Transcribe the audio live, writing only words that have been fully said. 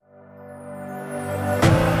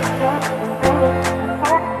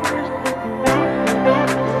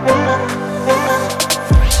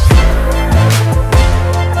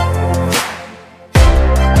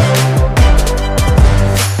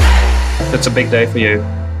a big day for you.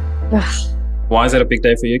 Ugh. Why is it a big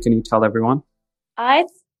day for you? Can you tell everyone? I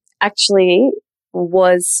actually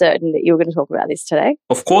was certain that you were going to talk about this today.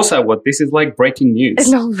 Of course I would. This is like breaking news.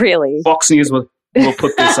 Not really. Fox News will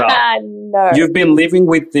put this up. No. You've been living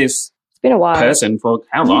with this It's been a while. person for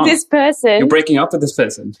how long? This person. You're breaking up with this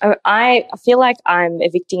person. Oh, I feel like I'm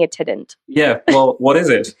evicting a tenant. Yeah. Well, what is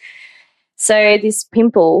it? So this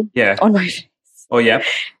pimple Yeah. on my face. Oh, yeah.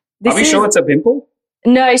 This Are we sure it's a pimple?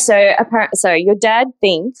 No, so your dad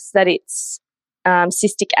thinks that it's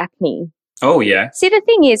cystic acne. Oh, yeah. See, the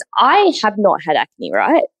thing is, I have not had acne,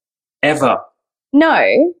 right? Ever.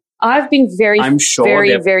 No, I've been I'm sure very,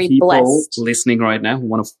 there are very people blessed. listening right now who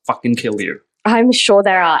want to fucking kill you. I'm sure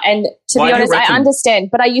there are. And to Why be do you honest, I reckon? understand,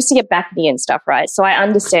 but I used to get back knee and stuff, right? So I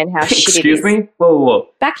understand how shit it is. Excuse me? Whoa.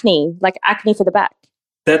 Back knee, like acne for the back.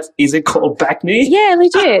 Is it called back knee? Yeah,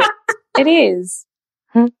 legit. It is.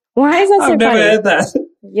 Why is that so I've never funny? heard that.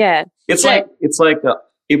 Yeah. It's So- like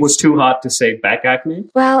it was too hard to say back acne.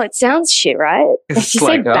 Well, it sounds shit, right? It's you say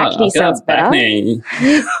like, back knee I've got sounds better. back knee.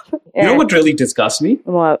 Yeah. You know what really disgusts me?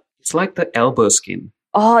 What? It's like the elbow skin.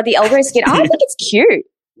 Oh, the elbow skin. I think it's cute.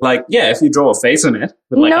 Like, yeah, if you draw a face on it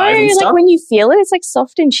with like No, eyes and like stuff. when you feel it, it's like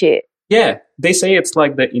soft and shit. Yeah, they say it's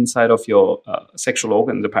like the inside of your sexual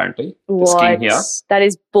organs, apparently. The What? skin here. That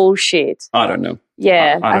is bullshit. I don't know.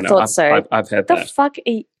 Yeah, I I don't know. thought so. I've heard The that. fuck?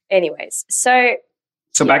 Anyways, so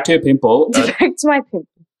So back to your pimple. back to my pimple.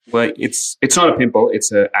 Well, it's not a pimple.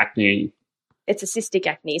 It's a acne. It's a cystic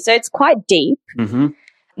acne. So it's quite deep. Mm-hmm.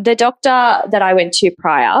 The doctor that I went to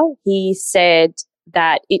prior, he said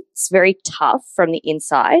that it's very tough from the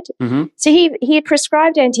inside. Mm-hmm. So he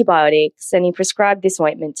prescribed antibiotics and he prescribed this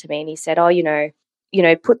ointment to me and he said, oh, you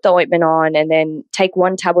know, put the ointment on and then take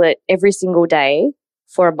one tablet every single day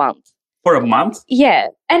for a month. For a month? Yeah.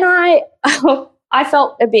 And I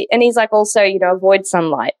felt a bit, and he's like, also, you know, avoid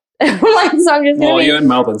sunlight. Like, so I'm just Well, gonna be, you're in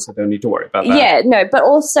Melbourne, so don't need to worry about that. yeah, no, but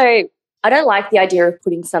also I don't like the idea of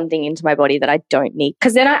putting something into my body that I don't need.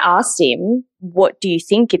 Because then I asked him, what do you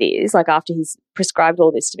think it is? Like after he's prescribed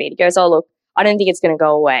all this to me, and he goes, oh, look, I don't think it's going to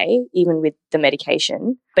go away, even with the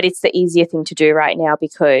medication, but it's the easier thing to do right now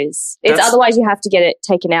because otherwise you have to get it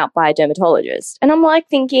taken out by a dermatologist. And I'm like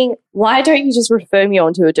thinking, why don't you just refer me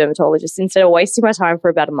on to a dermatologist instead of wasting my time for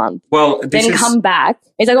about a month? Well, Then come back.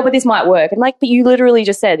 He's like, oh, but this might work. I'm like, but you literally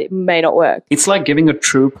just said it may not work. It's like giving a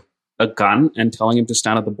troop a gun and telling him to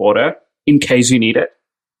stand at the border in case you need it,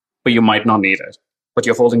 but you might not need it. But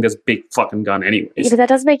you're holding this big fucking gun anyways. Yeah, but that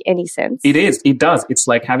doesn't make any sense. It is. It does. It's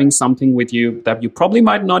like having something with you that you probably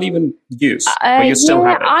might not even use, but you still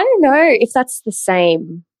have it. I don't know if that's the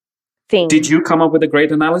same thing. Did you come up with a great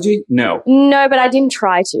analogy? No. No, but I didn't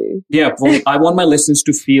try to. Yeah, well, I want my listeners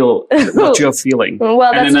to feel what you're feeling. Well,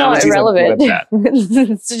 And that's not analogies are good irrelevant. at that.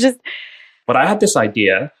 It's just But I had this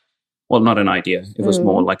idea. Well, not an idea. It was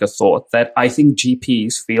more like a thought that I think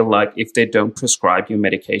GPs feel like if they don't prescribe you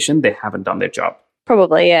medication, they haven't done their job.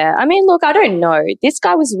 probably, yeah. I mean, look, I don't know. This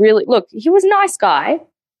guy was he was a nice guy,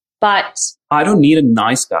 but I don't need a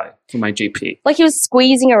nice guy for my GP. like he was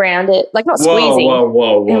squeezing around it, like not squeezing.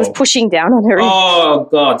 Whoa. He was pushing down on her. Oh,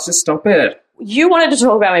 God, just stop it. You wanted to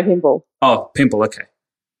talk about my pimple. Oh, pimple, okay.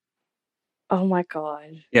 Oh my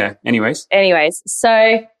God. Yeah, anyways. Anyways,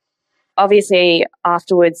 so obviously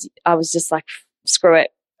afterwards I was just like, screw it.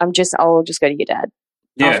 I'll just go to your dad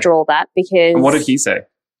Yeah. after all that because And what did he say?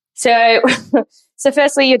 So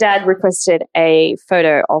firstly, your dad requested a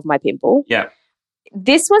photo of my pimple. Yeah.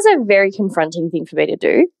 This was a very confronting thing for me to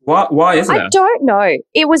do. Why is I that? don't know.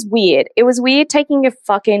 It was weird. It was weird taking a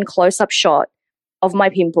fucking close-up shot of my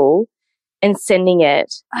pimple and sending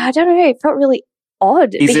it. I don't know. It felt really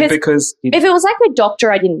odd. Is it because... if it was like a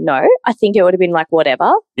doctor I didn't know, I think it would have been like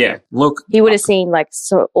whatever. Yeah, look, He would have seen like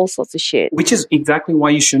all sorts of shit. which is exactly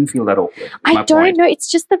why you shouldn't feel that awkward. I my don't point. know. It's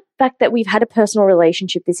just the fact that we've had a personal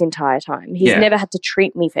relationship this entire time. He's Yeah. never had to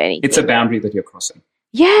treat me for anything. It's a boundary that you're crossing.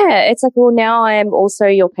 Yeah. It's like, well, now I am also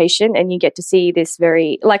your patient and you get to see this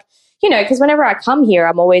very, like, you know, because whenever I come here,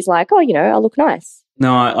 I'm always like, oh, you know, I look nice.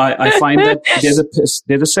 No, I find that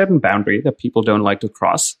there's a certain boundary that people don't like to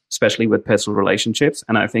cross, especially with personal relationships.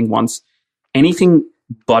 And I think once anything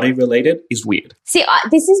body related is weird. See,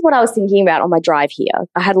 this is what I was thinking about on my drive here.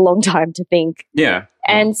 I had a long time to think. Yeah.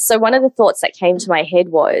 And so one of the thoughts that came to my head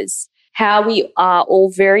was how we are all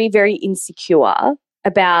very, very insecure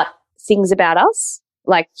about things about us,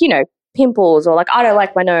 like, you know, pimples or like, I don't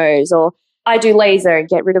like my nose or I do laser and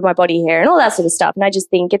get rid of my body hair and all that sort of stuff. And I just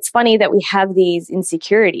think it's funny that we have these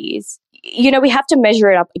insecurities. You know, we have to measure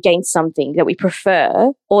it up against something that we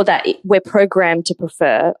prefer or that we're programmed to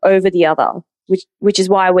prefer over the other, which is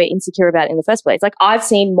why we're insecure about it in the first place. Like I've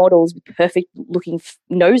seen models with perfect looking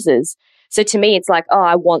noses So to me, it's like, oh,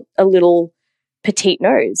 I want a little petite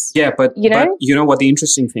nose. Yeah, but you know, what the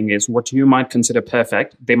interesting thing is, what you might consider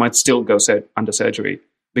perfect, they might still go under surgery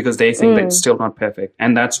because they think that it's still not perfect.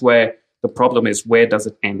 And that's where the problem is. Where does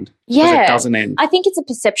it end? Yeah. It doesn't end. I think it's a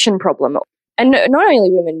perception problem. And not only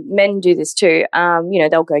women, men do this too.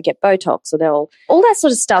 They'll go get Botox or all that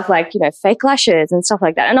sort of stuff, like, fake lashes and stuff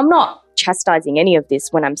like that. And I'm not chastising any of this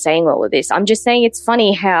when I'm saying all of this. I'm just saying it's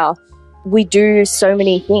funny how we do so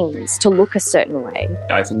many things to look a certain way.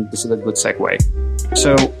 I think this is a good segue.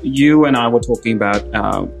 So you and I were talking about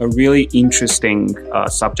a really interesting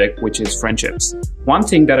subject, which is friendships. One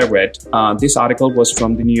thing that I read, this article was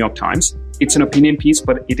from the New York Times. It's an opinion piece,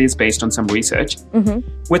 but it is based on some research,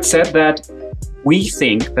 which said that we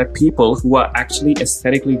think that people who are actually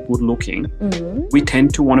aesthetically good looking, we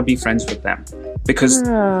tend to want to be friends with them because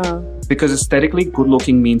aesthetically good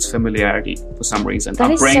looking means familiarity for some reason.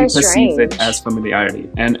 Our brain perceives it as familiarity.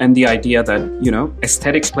 And the idea that,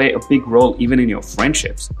 aesthetics play a big role even in your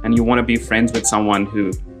friendships, and you want to be friends with someone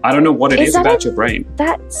who, I don't know what it is about your brain.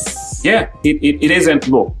 Yeah, it isn't.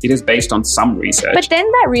 Look, it is based on some research. But then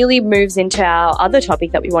that really moves into our other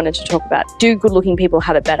topic that we wanted to talk about. Do good-looking people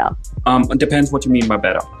have it better? It depends what you mean by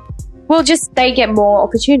better. Well, just they get more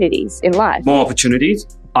opportunities in life. More opportunities?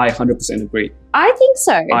 I 100% agree. I think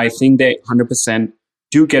so. I think they 100%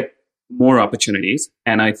 do get more opportunities,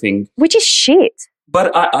 and I think... Which is shit.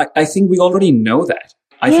 But I think we already know that.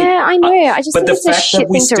 I know. I just think it's a shit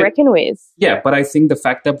thing to reckon with. Yeah, but I think the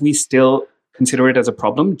fact that we still consider it as a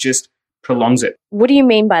problem just prolongs it. What do you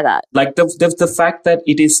mean by that? Like the fact that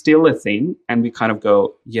it is still a thing and we kind of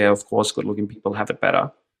go, yeah, of course, good-looking people have it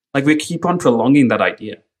better. Like we keep on prolonging that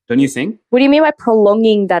idea, don't you think? What do you mean by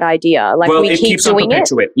prolonging that idea? Like we keep doing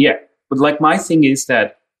it? Yeah. But like my thing is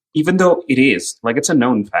that even though it is, like it's a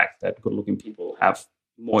known fact that good-looking people have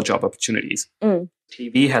more job opportunities,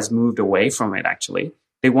 TV has moved away from it actually.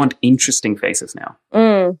 They want interesting faces now.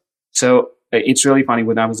 So it's really funny.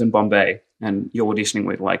 When I was in Bombay and you're auditioning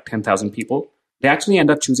with like 10,000 people, they actually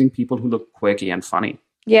end up choosing people who look quirky and funny.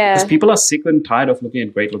 Yeah. Because people are sick and tired of looking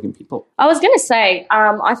at great-looking people. I was going to say,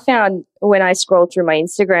 I found when I scroll through my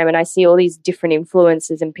Instagram and I see all these different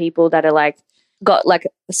influencers and people that are like, got like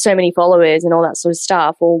so many followers and all that sort of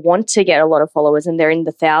stuff, or want to get a lot of followers and they're in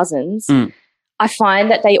the thousands, I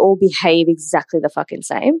find that they all behave exactly the fucking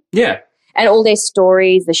same. Yeah. And all their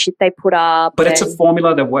stories, the shit they put up. But it's a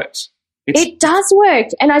formula that works. It does work.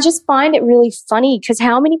 And I just find it really funny because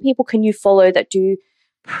how many people can you follow that do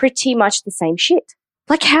pretty much the same shit?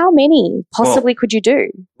 Like how many possibly could you do?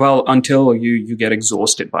 Well, until you get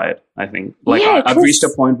exhausted by it, I think. Like I've reached a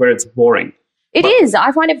point where it's boring. It is.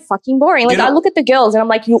 I find it fucking boring. Like I look at the girls and I'm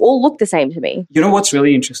like, you all look the same to me. You know what's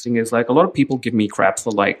really interesting is like a lot of people give me crap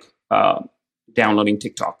for like downloading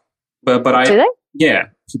TikTok. But do they? Yeah.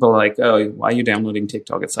 People are like, oh, why are you downloading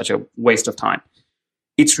TikTok? It's such a waste of time.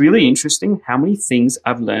 It's really interesting how many things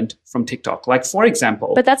I've learned from TikTok. Like, for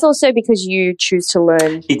example... But that's also because you choose to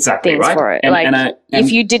learn things for it. And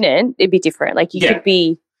if you didn't, it'd be different. Like, you could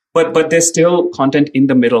be... But there's still content in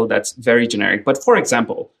the middle that's very generic. But, for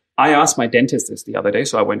example, I asked my dentist this the other day.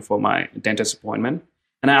 So I went for my dentist appointment.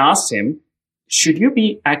 And I asked him, should you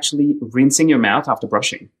be actually rinsing your mouth after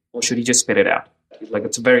brushing? Or should you just spit it out? Like,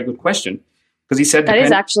 it's a very good question. Because he said... That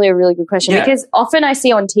is actually a really good question. Yeah. Because often I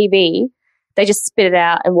see on TV... They just spit it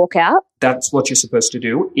out and walk out. That's what you're supposed to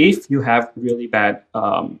do if you have really bad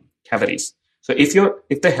cavities. So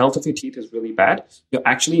if the health of your teeth is really bad, you're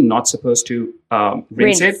actually not supposed to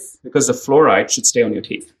rinse it because the fluoride should stay on your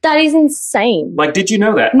teeth. That is insane. Like, did you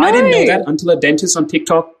know that? No. I didn't know that until a dentist on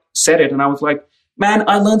TikTok said it. And I was like, man,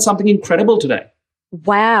 I learned something incredible today.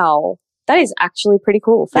 Wow. That is actually pretty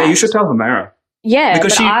cool. Yeah, you should tell Humera. Yeah.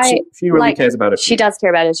 Because she really cares about it. She does care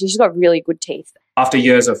about it. She's got really good teeth. After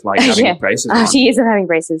years of like having braces. After years of having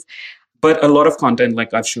braces. But a lot of content,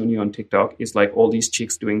 like I've shown you on TikTok, is like all these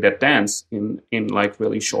chicks doing that dance in like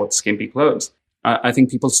really short, skimpy clothes. I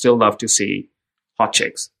think people still love to see hot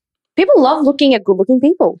chicks. People love looking at good-looking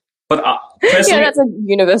people. But personally... that's a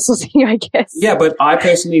universal thing, I guess. Yeah, but I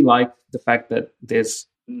personally like the fact that there's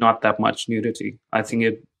not that much nudity. I think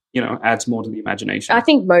it, adds more to the imagination. I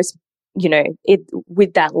think most,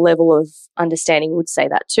 with that level of understanding would say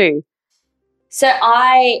that too. So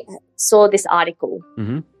I saw this article.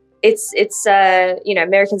 Mm-hmm. It's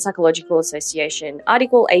American Psychological Association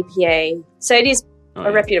article, APA. So it is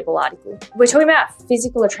a reputable article. We're talking about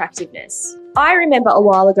physical attractiveness. I remember a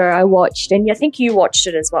while ago I watched, and I think you watched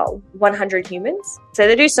it as well, 100 Humans. So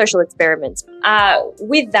they do social experiments.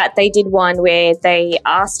 With that, they did one where they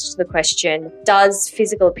asked the question, does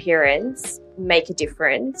physical appearance make a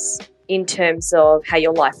difference in terms of how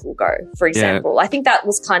your life will go, for example. I think that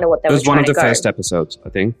was kind of what they were trying to go. It was one of the first episodes, I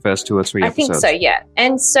think. First 2 or 3 episodes. I think so, yeah.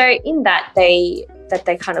 And so in that, they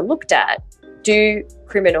kind of looked at, do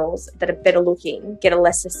criminals that are better looking get a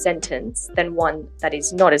lesser sentence than one that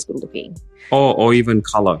is not as good looking? Or even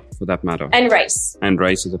colour, for that matter. And race. And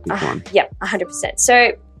race is a big one. Yeah, 100%.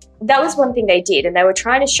 So that was one thing they did, and they were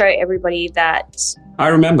trying to show everybody that... I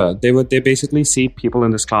remember. They basically see people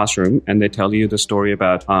in this classroom and they tell you the story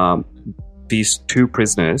about these 2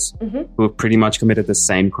 prisoners who have pretty much committed the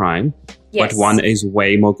same crime, but one is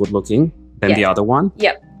way more good looking than the other one.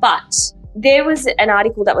 Yep, but... there was an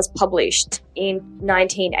article that was published in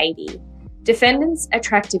 1980. Defendants'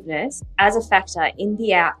 attractiveness as a factor in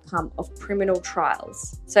the outcome of criminal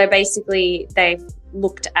trials. So basically, they've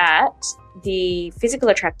looked at the physical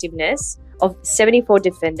attractiveness of 74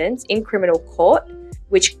 defendants in criminal court,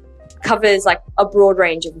 which covers like a broad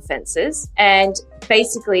range of offences. And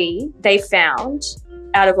basically, they found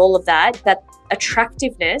out of all of that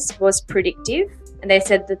attractiveness was predictive. And they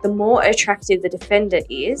said that the more attractive the defendant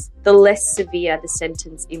is, the less severe the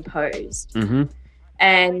sentence imposed. Mm-hmm.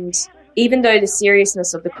 And even though the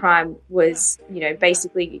seriousness of the crime was,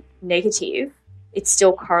 basically negative, it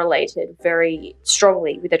still correlated very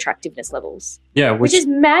strongly with attractiveness levels. Yeah, which is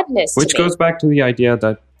madness. Which goes back to the idea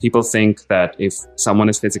that people think that if someone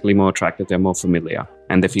is physically more attractive, they're more familiar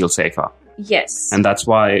and they feel safer. Yes. And that's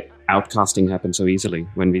why outcasting happens so easily.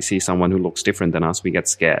 When we see someone who looks different than us, we get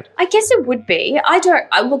scared. I guess it would be.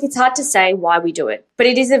 Look, it's hard to say why we do it, but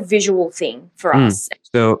it is a visual thing for us.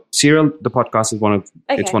 So Serial, the podcast, is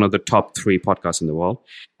it's one of the top 3 podcasts in the world.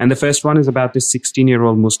 And the first one is about this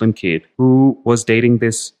 16-year-old Muslim kid who was dating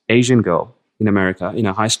this Asian girl in America, in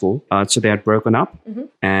a high school. So they had broken up. Mm-hmm.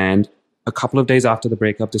 And a couple of days after the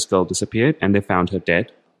breakup, this girl disappeared and they found her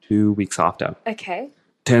dead 2 weeks after. Okay.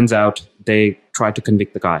 Turns out they tried to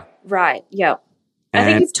convict the guy. Right, yeah. I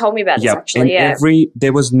think you've told me about this, actually,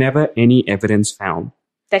 there was never any evidence found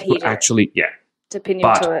that he did actually,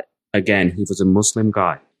 opinion to it. Again, he was a Muslim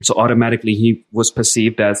guy. So automatically he was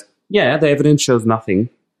perceived as, the evidence shows nothing,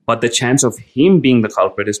 but the chance of him being the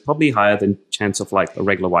culprit is probably higher than chance of like a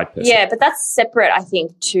regular white person. Yeah, but that's separate, I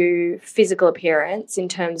think, to physical appearance in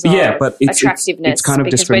terms of attractiveness. It's kind of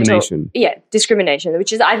discrimination. Discrimination,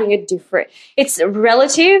 which is, I think, it's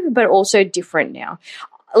relative, but also different now.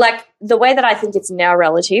 Like, the way that I think it's now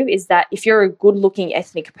relative is that if you're a good-looking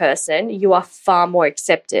ethnic person, you are far more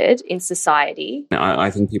accepted in society. Now, I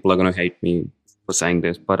think people are going to hate me for saying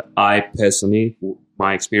this, but I personally,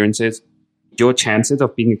 my experience is, your chances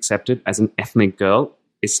of being accepted as an ethnic girl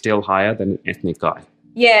is still higher than an ethnic guy.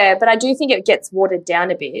 Yeah, but I do think it gets watered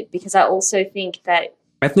down a bit because I also think that...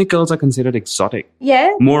 ethnic girls are considered exotic.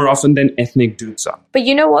 Yeah. More often than ethnic dudes are. But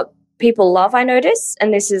you know what people love, I notice?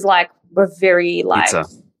 And this is like, we're very like... Pizza.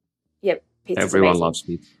 Yeah, pizza. Everyone loves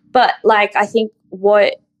pizza. But like, I think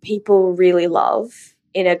what people really love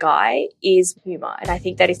in a guy is humour. And I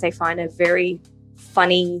think that if they find a very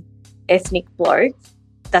funny ethnic bloke,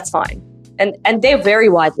 that's fine. And they're very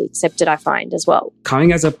widely accepted, I find, as well.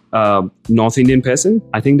 Coming as a North Indian person,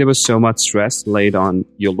 I think there was so much stress laid on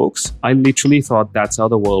your looks. I literally thought that's how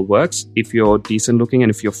the world works. If you're decent looking and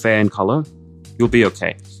if you're fair in colour, you'll be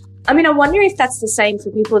okay. I mean, I wonder if that's the same for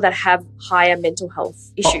people that have higher mental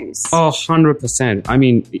health issues. 100%. I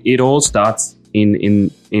mean, it all starts in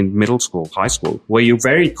middle school, high school, where you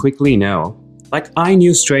very quickly know. Like, I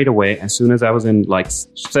knew straight away as soon as I was in like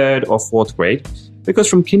 3rd or 4th grade, because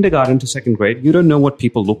from kindergarten to 2nd grade, you don't know what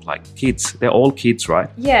people look like. Kids, they're all kids, right?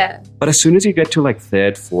 Yeah. But as soon as you get to like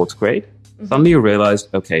 3rd, 4th grade, suddenly you realize,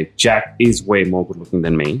 okay, Jack is way more good looking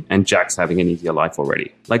than me and Jack's having an easier life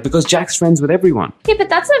already. Like, because Jack's friends with everyone. Yeah, but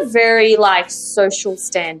that's a very like social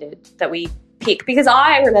standard that we pick. Because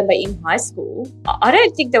I remember in high school, I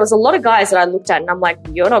don't think there was a lot of guys that I looked at and I'm like,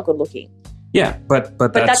 you're not good looking. Yeah, but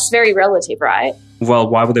that's very relative, right? Well,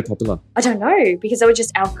 why were they popular? I don't know, because they were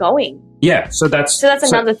just outgoing. Yeah, so that's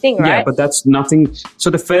another thing, right? Yeah, but that's nothing. So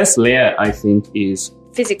the first layer, I think, is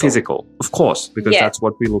physical, of course, because that's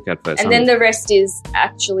what we look at first. And then the rest is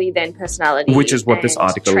actually then personality, which is what this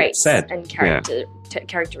article said, and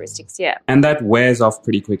characteristics. Yeah, and that wears off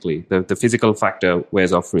pretty quickly. The physical factor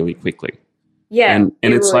wears off really quickly. Yeah, and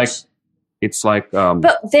it's like.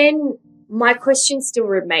 But then my question still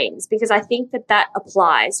remains, because I think that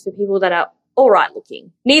applies for people that are all right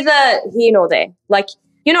looking, neither here nor there. Like,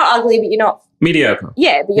 you're not ugly, but you're not mediocre.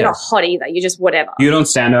 Yeah, but you're not hot either. You're just whatever. You don't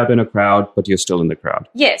stand out in a crowd, but you're still in the crowd.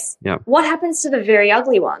 Yes. Yeah. What happens to the very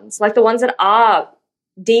ugly ones? Like the ones that are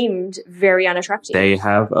deemed very unattractive. They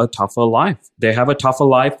have a tougher life. They have a tougher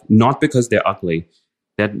life not because they're ugly.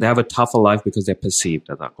 They have a tougher life because they're perceived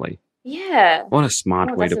as ugly. Yeah. What a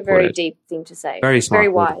smart way to That's a put very it. deep thing to say. Very smart. Very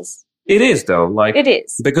way to- wise. It is though, like It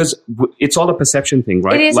is. because it's all a perception thing,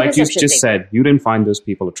 right? It is a like you perception just thing. said, you didn't find those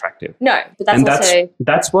people attractive. No, but that's And also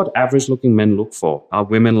that's what average-looking men look for. Are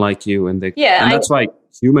women like you, and they Yeah, and that's why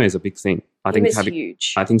humor is a big thing. I think humor's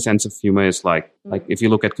huge. I think sense of humor is like if you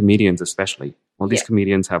look at comedians, especially all these Yeah.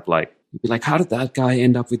 comedians have like you'd be like, how did that guy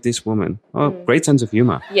end up with this woman? Oh, great sense of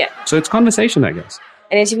humor. Yeah. So it's conversation, I guess.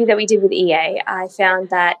 An interview that we did with EA, I found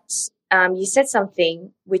that you said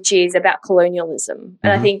something which is about colonialism.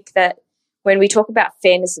 And I think that when we talk about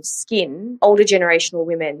fairness of skin, older generational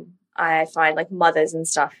women, I find like mothers and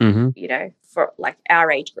stuff, you know, for like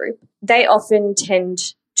our age group, they often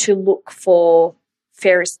tend to look for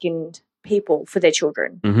fairer skinned people for their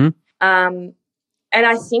children. And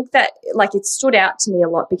I think that like it stood out to me a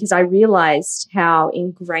lot because I realized how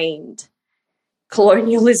ingrained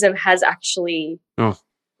colonialism has actually.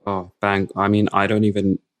 Oh, bang. I mean, I don't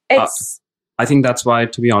even... It's I think that's why,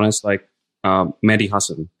 to be honest, like Mehdi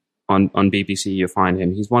Hassan on BBC, you find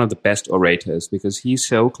him. He's one of the best orators because he's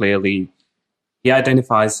so clearly... He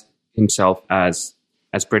identifies himself as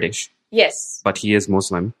British, yes. but he is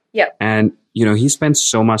Muslim. Yeah. And, you know, he spends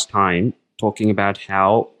so much time talking about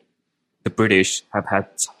how the British have had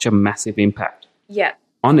such a massive impact Yeah.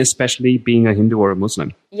 on especially being a Hindu or a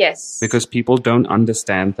Muslim. Yes. Because people don't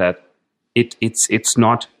understand that it's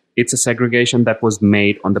a segregation that was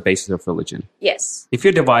made on the basis of religion. Yes. If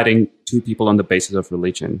you're dividing two people on the basis of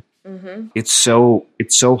religion, it's so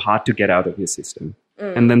hard to get out of your system.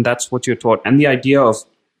 And then that's what you're taught. And the idea of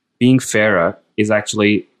being fairer is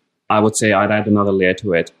actually, I would say, I'd add another layer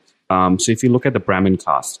to it. So if you look at the Brahmin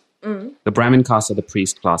caste, the Brahmin caste are the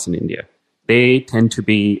priest class in India. They tend to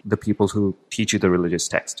be the people who teach you the religious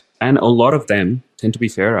text. And a lot of them tend to be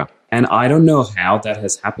fairer. And I don't know how that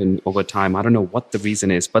has happened over time. I don't know what the reason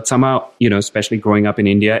is. But somehow, you know, especially growing up in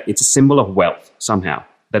India, it's a symbol of wealth somehow,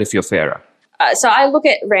 that if you're fairer. So I look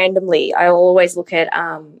at randomly, I always look at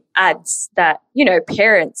ads that, you know,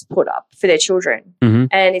 parents put up for their children.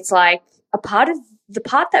 And it's like the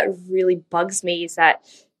part that really bugs me is that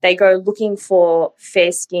they go looking for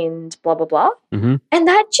fair-skinned, blah, blah, blah. And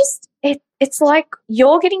that just, it's like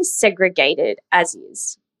you're getting segregated as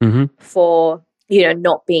is for, you know,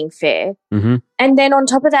 not being fair. And then on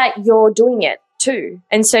top of that, you're doing it too.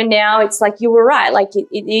 And so now it's like you were right. Like it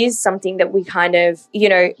is something that we kind of, you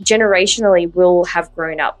know, generationally will have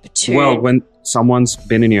grown up to. Well, when someone's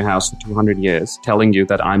been in your house for 200 years telling you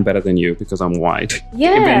that I'm better than you because I'm white,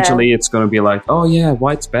 eventually it's going to be like, oh yeah,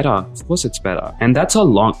 white's better. Of course it's better. And that's a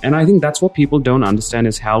long, and I think that's what people don't understand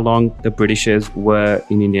is how long the Britishers were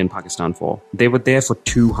in India and Pakistan for. They were there for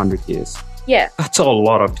 200 years. Yeah. That's a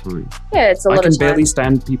lot of time. Yeah, it's a lot of time. I can barely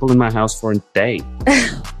stand people in my house for a day.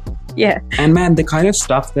 Yeah. And man, the kind of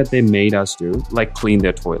stuff that they made us do, like clean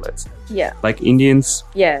their toilets. Yeah. Like Indians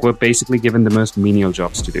were basically given the most menial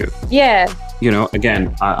jobs to do. Yeah. You know,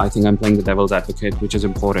 again, I think I'm playing the devil's advocate, which is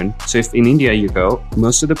important. So if in India you go,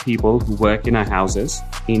 most of the people who work in our houses,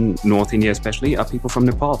 in North India especially, are people from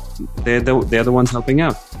Nepal. They're the ones helping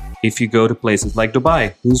out. If you go to places like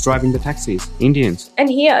Dubai, who's driving the taxis? Indians.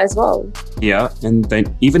 And here as well. Yeah, and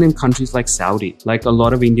then even in countries like Saudi, like a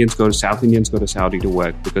lot of South Indians go to Saudi to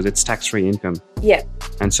work because it's tax-free income. Yeah.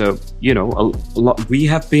 And so, you know, a lot, we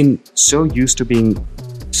have been so used to being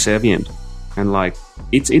servient, and like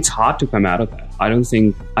it's hard to come out of that.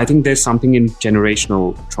 I think there's something in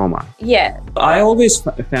generational trauma. Yeah. I always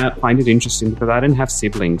find it interesting because I didn't have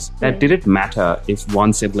siblings. That didn't matter if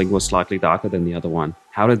one sibling was slightly darker than the other one.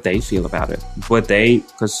 How did they feel about it? Were they,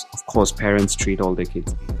 because of course parents treat all their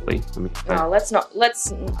kids equally. I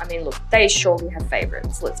mean, look, they surely have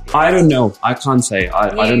favorites, let's be honest. I don't know. I can't say. I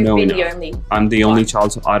don't know. I'm the only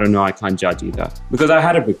child, so I don't know. I can't judge either. Because I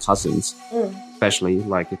had it with cousins. Especially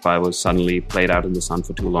like if I was suddenly played out in the sun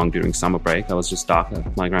for too long during summer break, I was just darker.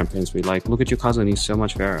 My grandparents would be like, look at your cousin, he's so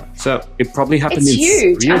much fairer. So it probably happened It's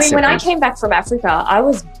huge. I mean, when I siblings. came back from Africa, I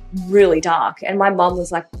was really dark and my mum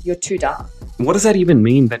was like, you're too dark. What does that even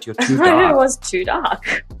mean, that you're too dark? I was too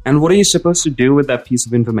dark. And what are you supposed to do with that piece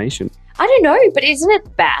of information? I don't know, but isn't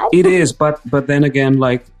it bad? It is, but then again,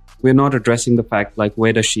 like, we're not addressing the fact, like,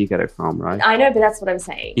 where does she get it from, right? I know, but that's what I'm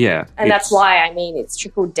saying. Yeah. And that's why, I mean, it's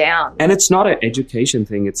trickled down. And it's not an education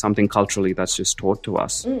thing. It's something culturally that's just taught to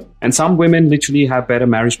us. And some women literally have better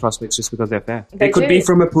marriage prospects just because they're fair. They could be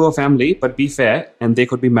from a poor family, but be fair, and they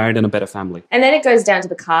could be married in a better family. And then it goes down to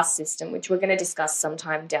the caste system, which we're going to discuss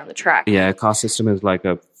sometime down the track. Yeah, caste system is like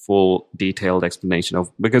a full detailed explanation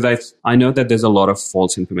of, because I know that there's a lot of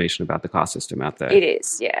false information about the caste system out there. It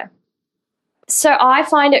is, yeah. So I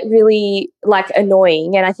find it really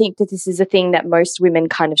annoying, and I think that this is a thing that most women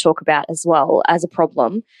kind of talk about as well as a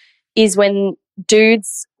problem, is when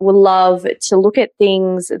dudes will love to look at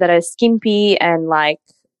things that are skimpy and like,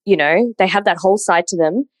 you know, they have that whole side to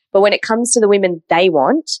them. But when it comes to the women they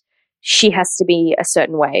want, she has to be a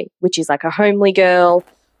certain way, which is like a homely girl,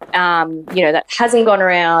 you know, that hasn't gone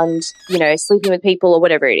around, you know, sleeping with people or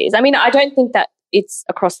whatever it is. I mean, I don't think that it's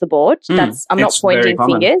across the board. I'm not pointing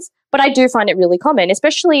fingers, but I do find it really common,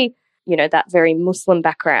 especially, you know, that very Muslim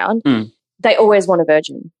background. They always want a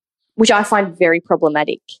virgin, which I find very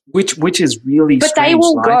problematic. Which is really but strange. They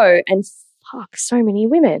will go and fuck so many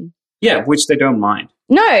women. Yeah, which they don't mind.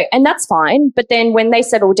 No, and that's fine. But then when they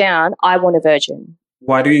settle down, I want a virgin.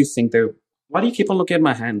 Why do you keep on looking at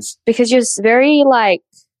my hands? Because you're very like...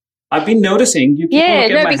 I've been noticing you keep on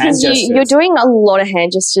looking at my hand gestures. You're doing a lot of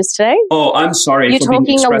hand gestures today. Oh, I'm sorry you're for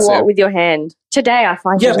being expressive. You're talking a lot with your hand. Today I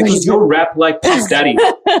find Yeah, because you're wrapped like Puff Daddy.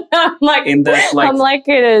 I'm like in that, like, I'm like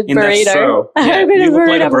a in burrito. That fro. Yeah, I'm you look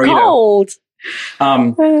like a burrito.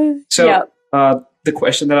 I'm cold. So the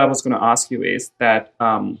question that I was going to ask you is that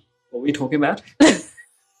what were we talking about?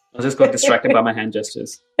 I just got distracted by my hand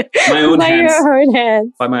gestures. My own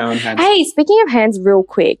hands. By my own hands. Hey, speaking of hands real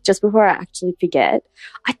quick, just before I actually forget,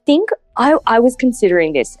 I think I was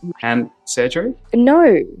considering this. Hand surgery? No.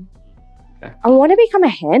 Okay. I want to become a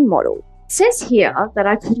hand model. It says here that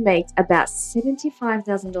I could make about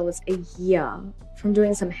 $75,000 a year from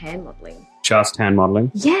doing some hand modeling. Just hand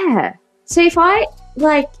modeling? Yeah. So if I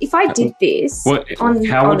did this how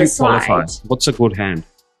would you qualify? What's a good hand?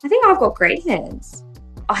 I think I've got great hands.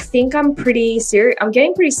 I think I'm pretty serious. I'm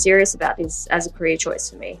getting pretty serious about this as a career choice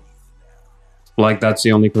for me. Like that's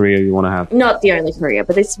the only career you want to have? Not the only career,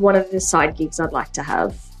 but it's one of the side gigs I'd like to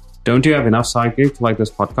have. Don't you have enough side gigs like this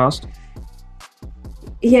podcast?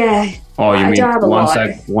 Yeah. Oh, you mean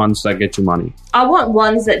ones that get you money? I want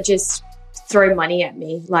ones that just throw money at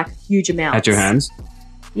me, like huge amounts. At your hands?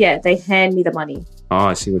 Yeah, they hand me the money. Oh,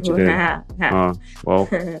 I see what you did. Oh, well,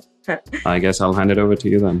 I guess I'll hand it over to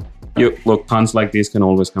you then. Look, puns like these can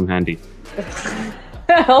always come handy.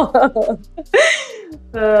 I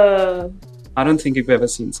don't think you've ever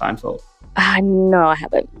seen Seinfeld. No, I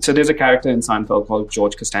haven't. So there's a character in Seinfeld called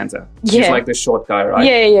George Costanza. Yeah. He's like the short guy, right?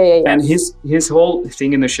 Yeah. And his whole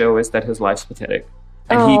thing in the show is that his life's pathetic.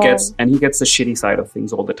 And he gets the shitty side of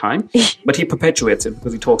things all the time. But he perpetuates it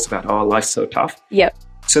because he talks about, life's so tough. Yep.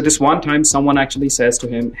 So this one time someone actually says to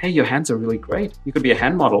him, hey, your hands are really great. You could be a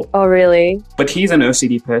hand model. Oh, really? But he's an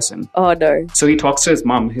OCD person. Oh, no. So he talks to his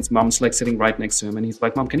mum. His mum's like sitting right next to him. And he's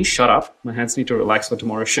like, Mum, can you shut up? My hands need to relax for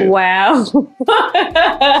tomorrow's shoot. Wow.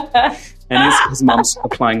 And his mum's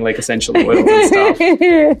applying like essential oils and stuff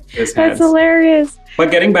to his hands. That's hilarious.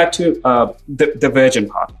 But getting back to the virgin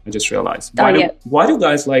part, I just realized. Why do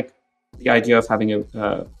guys like the idea of having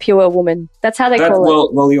a pure woman? That's how they call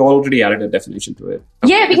it. Well, you already added a definition to it.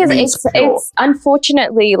 Yeah, because it's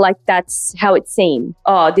unfortunately like that's how it's seen.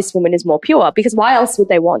 Oh, this woman is more pure. Because why else would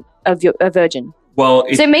they want a virgin? Well,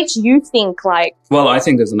 so it makes you think like... Well, I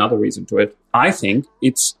think there's another reason to it. I think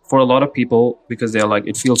it's for a lot of people because they're like,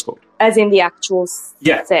 it feels good. As in the actual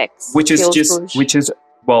sex. Which is,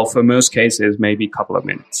 well, for most cases, maybe a couple of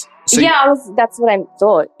minutes. So that's what I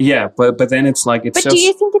thought. Yeah, but then it's like... But do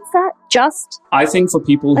you think it's that just? I think for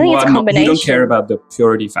people who don't care about the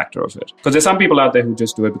purity factor of it. Because there's some people out there who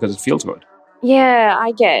just do it because it feels good. Yeah,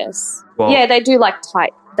 I guess. Well, yeah, they do like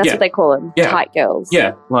tight. That's what they call them. Yeah. Tight girls.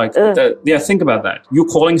 Yeah, like, think about that. You're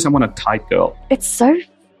calling someone a tight girl. It's so...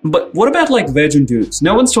 But what about like virgin dudes?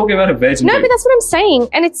 No one's talking about a virgin dude. No, but that's what I'm saying.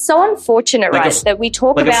 And it's so unfortunate, like that we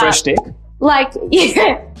talk about... Like a fresh dick? Like,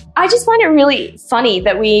 yeah. I just find it really funny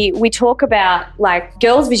that we talk about like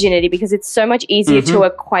girls' virginity because it's so much easier to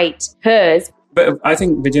equate hers. But I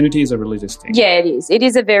think virginity is a religious thing. Yeah, it is. It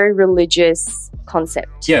is a very religious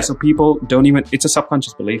concept. Yeah, so people don't even... It's a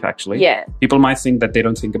subconscious belief, actually. Yeah. People might think that they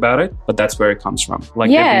don't think about it, but that's where it comes from. Like,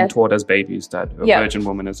 they've been taught as babies that a virgin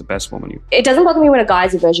woman is the best woman. It doesn't bother me when a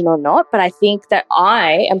guy's a virgin or not, but I think that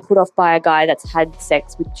I am put off by a guy that's had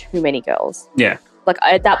sex with too many girls. Yeah. Like,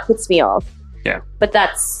 that puts me off. Yeah. But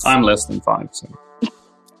that's... I'm less than 5, so...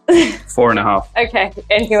 4.5. Okay,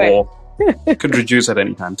 anyway. 4. Could reduce at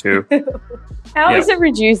any time too. How is it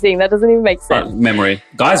reducing? That doesn't even make sense. Memory.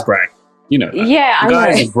 Guys brag. You know that. Yeah,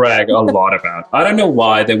 Guys brag a lot about. I don't know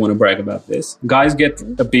why they want to brag about this. Guys get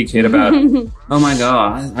a big hit about, oh my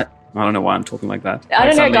God, I don't know why I'm talking like that. I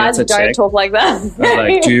don't know, guys don't talk like that.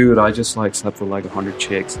 Like, dude, I just like slept with like 100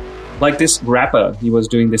 chicks. Like this rapper, he was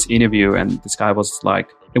doing this interview and this guy was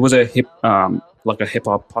like, it was a hip hop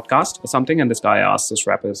podcast or something. And this guy asked this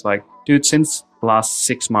rapper, it's like, dude, since the last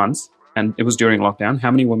 6 months, and it was during lockdown,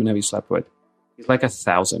 how many women have you slept with? He's like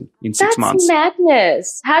 1,000 in 6 months. That's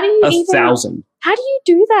madness. How do you 1,000. How do you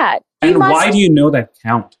do that? And why do you know that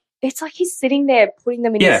count? It's like he's sitting there putting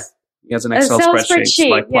them in Yeah. his... He has an Excel spreadsheet,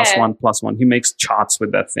 like yeah. plus one. He makes charts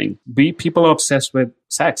with that thing. People are obsessed with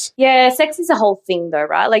sex. Yeah, sex is a whole thing though,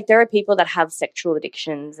 right? Like there are people that have sexual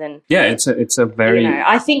addictions and... Yeah, it's a very...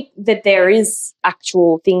 I think that there is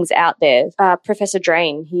actual things out there. Professor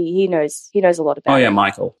Drain, he knows a lot about it. Oh, yeah,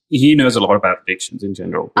 Michael. He knows a lot about addictions in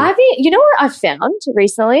general. I think, you know what I've found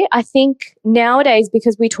recently? I think nowadays,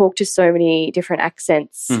 because we talk to so many different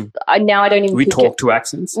accents, now I don't even We talk to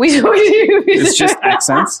accents? We talk to... It's just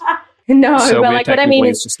accents? No, so but like what I mean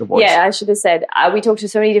is, just a voice. yeah, I should have said, we talk to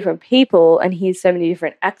so many different people and hear so many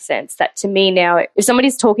different accents that to me now, if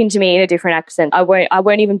somebody's talking to me in a different accent, I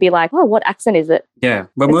won't even be like, oh, what accent is it? Yeah,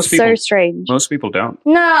 but It's most people, so strange. Most people don't.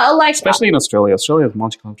 No, like especially in Australia. Australia is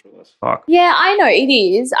multicultural as fuck. Yeah, I know it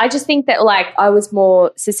is. I just think that like I was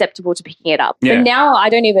more susceptible to picking it up, Yeah. but now I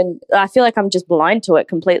don't even. I feel like I'm just blind to it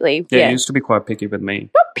completely. Yeah, you used to be quite picky with me.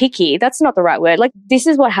 Not picky. That's not the right word. Like this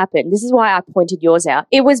is what happened. This is why I pointed yours out.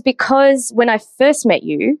 It was because when I first met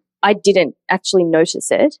you, I didn't actually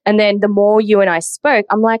notice it. And then the more you and I spoke,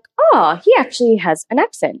 I'm like, oh, he actually has an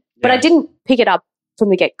accent. But Yeah. I didn't pick it up from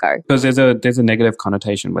the get-go. Because there's a negative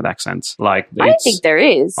connotation with accents. Like I don't think there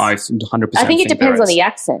is. I 100%. I think it depends there on is. the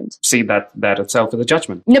accent. See, that itself is a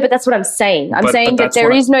judgment. No, but that's what I'm saying. I'm But saying that that's there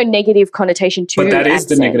what is no negative connotation to But that is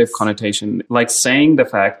the accents. negative connotation. Like saying the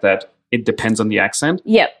fact that it depends on the accent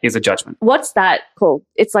Yep. is a judgment. What's that called?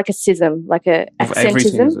 It's like a schism, like a Of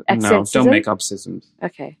everything. accentism. No, Accentism? don't make up schisms.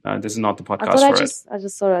 Okay. This is not the I podcast thought for it. I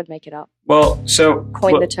just thought I'd make it up. Well, so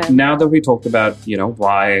Coin the term. now that we talked about,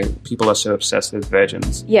 why people are so obsessed with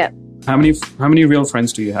virgins, Yeah. how many real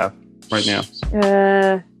friends do you have right now?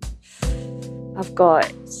 I've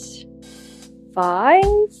got 5,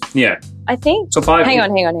 Yeah. I think. So 5. Hang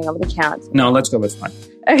on. I'm going to count. No, let's go with 5.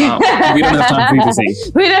 Okay. We don't have time for you to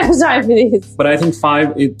see. We don't have time for this. But I think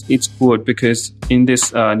 5, it's good because in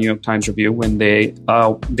this New York Times review, when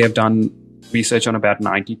they've done research on about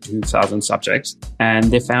 92,000 subjects,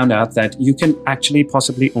 and they found out that you can actually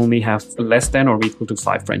possibly only have less than or equal to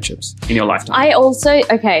 5 friendships in your lifetime. I also,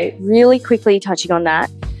 really quickly touching on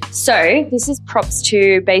that. So this is props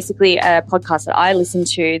to basically a podcast that I listened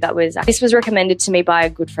to this was recommended to me by a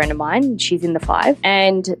good friend of mine. She's in the 5.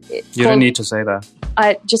 And You don't need to say that.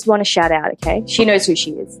 I just want to shout out, okay? She knows who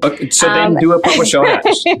she is. Okay, so then do a proper shout out.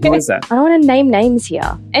 Who is that? I don't want to name names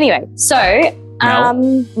here. Anyway, so... Mel?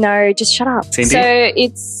 No, just shut up. Cindy? So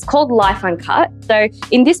it's called Life Uncut. So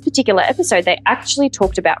in this particular episode, they actually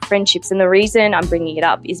talked about friendships. And the reason I'm bringing it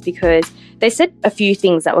up is because they said a few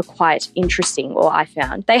things that were quite interesting, or I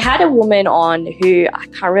found. They had a woman on who, I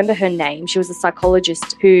can't remember her name. She was a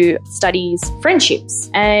psychologist who studies friendships.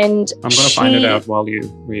 And I'm going to find it out while you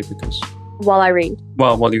read because... While I read.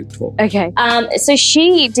 Well, while you talk. Okay. So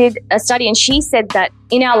she did a study and she said that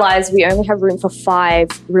in our lives, we only have room for 5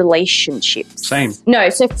 relationships. Same. No,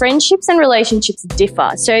 so friendships and relationships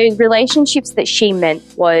differ. So relationships that she meant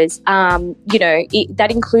was, that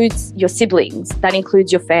includes your siblings, that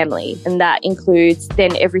includes your family, and that includes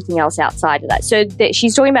then everything else outside of that. So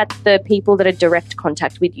she's talking about the people that are direct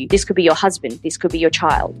contact with you. This could be your husband. This could be your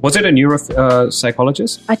child. Was it a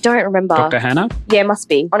neuropsychologist? I don't remember. Dr. Hannah? Yeah, must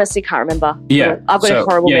be. Honestly, can't remember. Yeah. I've got a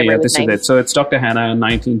horrible memory with this names. is it. So it's Dr. Hannah,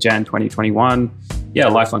 19 Jan 2021. Yeah,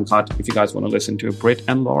 Life Uncut, if you guys want to listen to Britt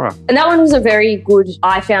and Laura. And that one was a very good,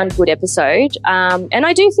 I found, good episode. And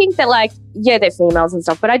I do think that, they're females and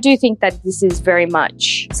stuff, but I do think that this is very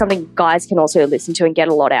much something guys can also listen to and get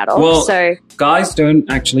a lot out of. Well, so guys don't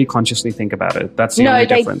actually consciously think about it. That's the only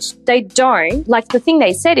difference. They don't. Like, the thing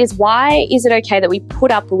they said is, why is it okay that we put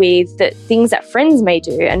up with the things that friends may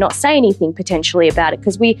do and not say anything potentially about it?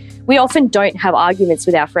 Because we often don't have arguments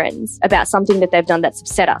with our friends about something that they've done that's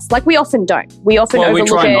upset us. Like, we often don't. We often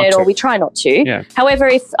overlook it, or we try not to. Yeah. However,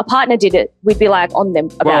 if a partner did it, we'd be like on them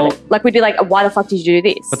about it. Like, we'd be like, why the fuck did you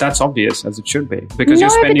do this? But that's obvious, as it should be, because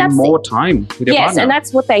you're spending more time with your partner. Yes, and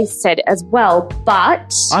that's what they said as well.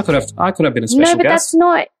 But I could have been a special guest.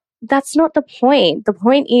 that's not the point. The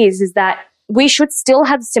point is that we should still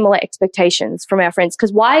have similar expectations from our friends.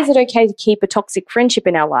 Because why is it okay to keep a toxic friendship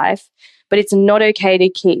in our life, but it's not okay to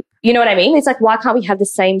keep, you know what I mean? It's like, why can't we have the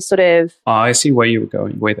same sort of... I see where you were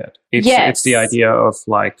going with it. It's the idea of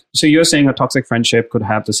so you're saying a toxic friendship could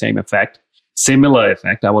have the same effect, similar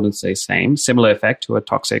effect, I wouldn't say same, similar effect to a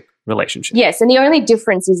toxic relationship. Yes, and the only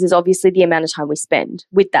difference is obviously the amount of time we spend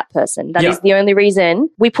with that person. That is the only reason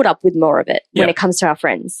we put up with more of it when it comes to our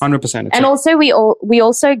friends. 100%. And also we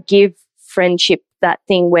also give friendship that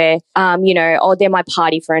thing where, they're my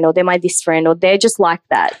party friend, or they're my this friend, or they're just like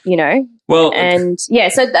that, Well, and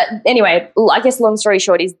so anyway, I guess long story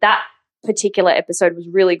short is that particular episode was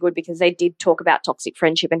really good because they did talk about toxic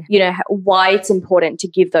friendship and, why it's important to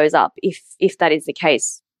give those up if that is the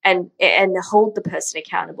case, and hold the person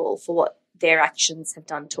accountable for what their actions have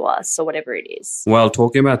done to us or whatever it is. Well,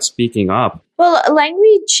 talking about speaking up. Well,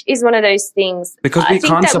 language is one of those things. Because we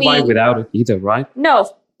can't survive without it either, right? No,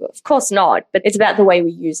 of course not. But it's about the way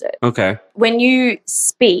we use it. Okay. When you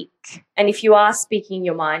speak, and if you are speaking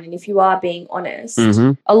your mind and if you are being honest,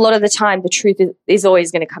 a lot of the time the truth is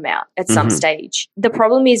always going to come out at some stage. The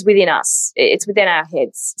problem is within us. It's within our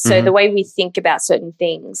heads. So the way we think about certain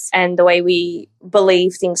things and the way we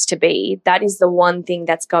believe things to be, that is the one thing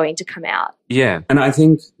that's going to come out. Yeah. And I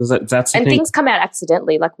think that's the and thing. Things come out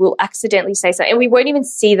accidentally. Like we'll accidentally say something and we won't even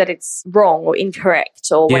see that it's wrong or incorrect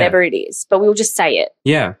or whatever it is, but we'll just say it.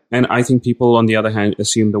 Yeah. And I think people, on the other hand,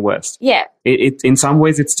 assume the worst. Yeah. It in some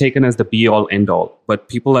ways it's taken as the be all end all,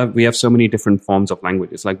 but we have so many different forms of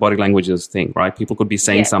languages. Like body language is a thing, right? People could be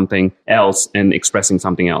saying something else and expressing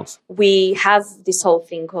something else. We have this whole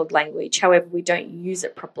thing called language. However, we don't use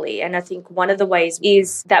it properly. And I think one of the ways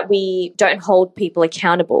is that we don't hold people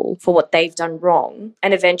accountable for what they've done wrong,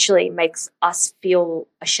 and eventually makes us feel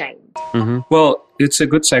ashamed. Well, it's a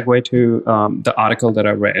good segue to the article that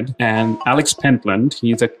I read. And Alex Pentland,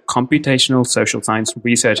 he's a computational social science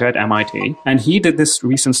researcher at MIT. And he did this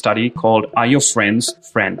recent study called Are Your Friends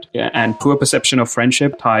Friend? And poor perception of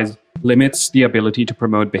friendship ties limits the ability to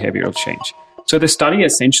promote behavioral change. So the study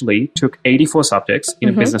essentially took 84 subjects in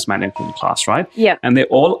a business management class, right? Yeah. And they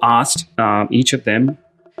all asked each of them,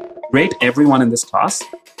 rate everyone in this class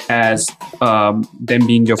as them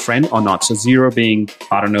being your friend or not. So 0 being,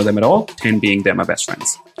 I don't know them at all, 10 being they're my best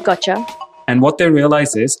friends. Gotcha. And what they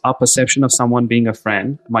realize is our perception of someone being a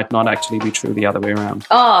friend might not actually be true the other way around.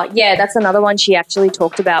 Oh, yeah, that's another one she actually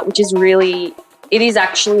talked about, which is it is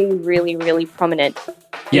actually really, really prominent.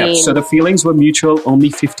 Yeah, so the feelings were mutual only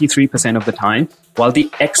 53% of the time, while the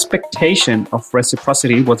expectation of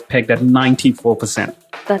reciprocity was pegged at 94%.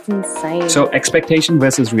 That's insane. So expectation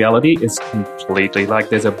versus reality is completely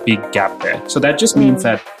there's a big gap there. So that just means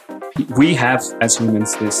that we have, as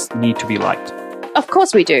humans, this need to be liked. Of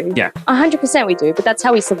course we do. Yeah. 100% we do, but that's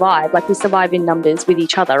how we survive. Like we survive in numbers with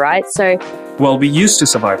each other, right? So. Well, we used to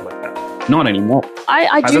survive like that. Not anymore.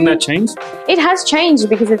 Hasn't that changed? It has changed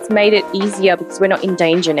because it's made it easier because we're not in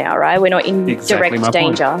danger now, right? We're not in direct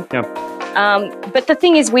danger. Yeah. But the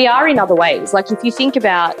thing is, we are in other ways. Like if you think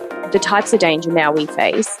about the types of danger now we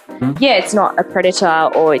face, it's not a predator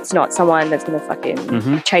or it's not someone that's going to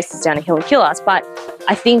fucking chase us down a hill and kill us. But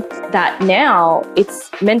I think that now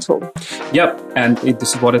it's mental. Yep. And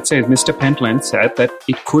this is what it says. Mr. Pentland said that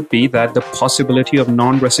it could be that the possibility of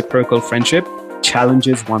non-reciprocal friendship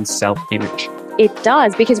challenges one's self-image. It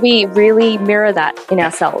does, because we really mirror that in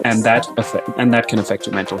ourselves. And that can affect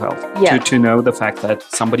your mental health. Yeah. To know the fact that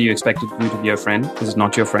somebody you expected you to be your friend is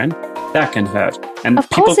not your friend, that can hurt. And of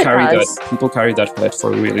course people carry that hurt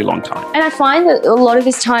for a really long time. And I find that a lot of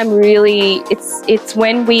this time really it's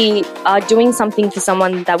when we are doing something for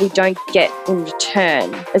someone that we don't get in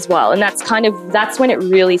return as well. And that's when it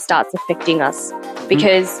really starts affecting us.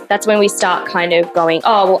 Because that's when we start kind of going,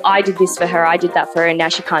 oh, well, I did this for her, I did that for her, and now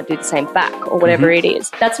she can't do the same back, or whatever it is.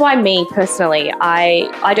 That's why me, personally,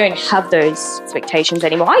 I don't have those expectations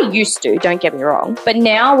anymore. I used to, don't get me wrong. But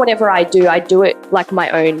now, whatever I do it like my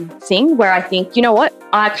own thing, where I think, you know what,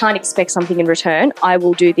 I can't expect something in return. I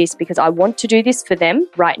will do this because I want to do this for them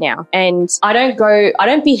right now. And I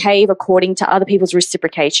don't behave according to other people's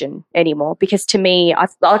reciprocation anymore, because to me,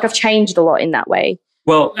 I've changed a lot in that way.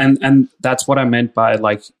 Well, and that's what I meant by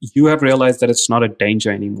you have realized that it's not a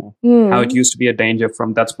danger anymore. How it used to be a danger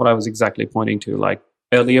that's what I was exactly pointing to.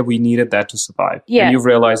 Earlier we needed that to survive. Yeah. And you've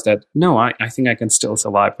realized that, no, I think I can still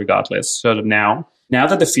survive regardless. So now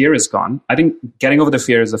that the fear is gone, I think getting over the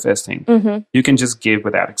fear is the first thing. You can just give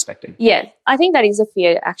without expecting. Yeah, I think that is a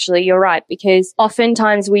fear, actually. You're right, because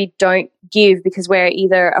oftentimes we don't give because we're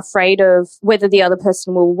either afraid of whether the other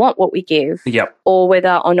person will want what we give, or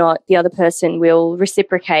whether or not the other person will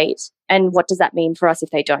reciprocate. And what does that mean for us if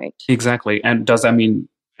they don't? Exactly. And does that mean...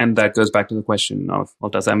 And that goes back to the question of, well,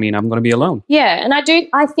 does that mean I'm going to be alone? Yeah, and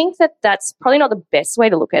I think that that's probably not the best way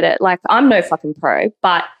to look at it. I'm no fucking pro,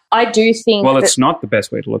 but I do think it's not the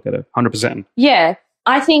best way to look at it, 100%. Yeah,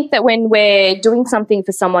 I think that when we're doing something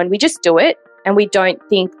for someone, we just do it, and we don't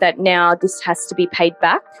think that now this has to be paid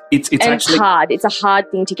back. It's hard. It's a hard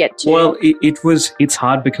thing to get to. Well, it's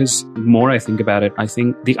hard because the more I think about it, I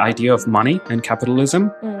think the idea of money and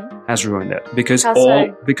capitalism has ruined it. Because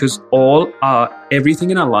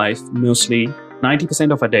everything in our life, mostly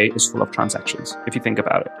 90% of our day is full of transactions, if you think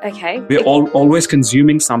about it. Okay. We're always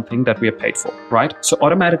consuming something that we are paid for, right? So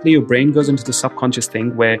automatically your brain goes into the subconscious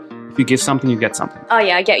thing where If you give something, you get something. Oh,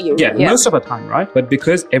 yeah, I get you. Yeah, most of the time, right? But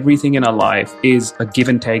because everything in our life is a give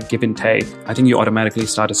and take, I think you automatically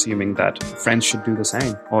start assuming that friends should do the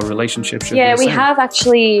same or relationships should do the same. Yeah, we have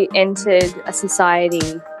actually entered a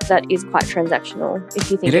society that is quite transactional, if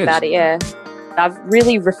you think about it, yeah. I've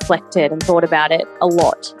really reflected and thought about it a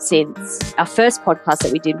lot since our first podcast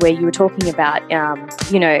that we did, where you were talking about,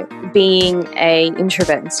 being an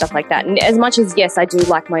introvert and stuff like that. And as much as, yes, I do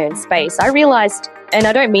like my own space, I realized, and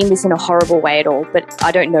I don't mean this in a horrible way at all, but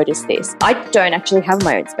I don't notice this. I don't actually have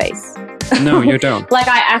my own space. No, you don't. Like,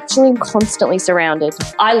 I actually am constantly surrounded.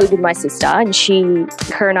 I live with my sister, and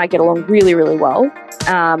her and I get along really, really well,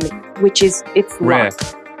 which is, it's rare.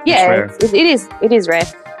 Yeah, it is rare.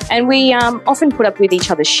 And we often put up with each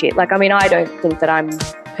other's shit. Like, I mean, I don't think that I'm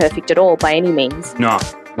perfect at all by any means. No,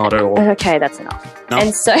 not at all. Okay, that's enough. No,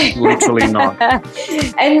 and so literally not.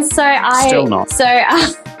 And so still not. So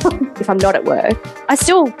if I'm not at work, I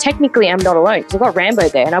still technically am not alone because I've got Rambo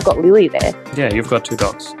there and I've got Lily there. Yeah, you've got 2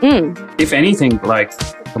 dogs. If anything, like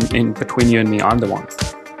in between you and me, I'm the one.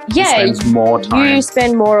 Yeah, spends more time. You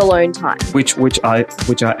spend more alone time, which I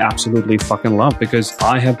absolutely fucking love, because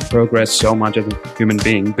I have progressed so much as a human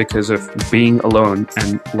being because of being alone.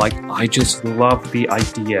 And like, I just love the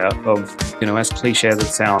idea of, as cliche as it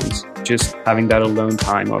sounds, just having that alone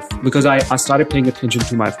time because I started paying attention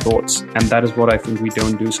to my thoughts, and that is what I think we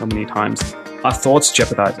don't do so many times. Our thoughts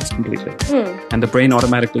jeopardize us completely. And the brain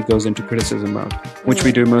automatically goes into criticism mode, which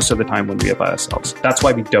we do most of the time when we are by ourselves. That's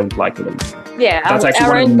why we don't like alone time. Yeah, that's actually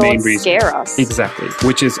our one of own the main thoughts reasons. Scare us. Exactly,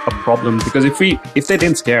 which is a problem, because if they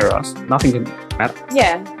didn't scare us, nothing can matter.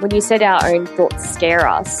 Yeah, when you said our own thoughts scare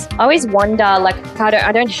us, I always wonder, like,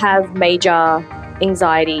 I don't have major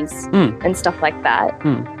anxieties and stuff like that.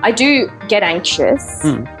 I do get anxious.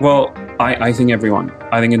 Well, I think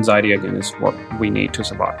anxiety, again, is what we need to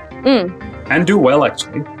survive. And do well,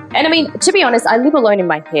 actually. And I mean, to be honest, I live alone in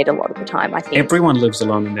my head a lot of the time, I think. Everyone lives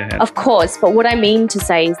alone in their head. Of course, but what I mean to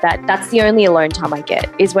say is that that's the only alone time I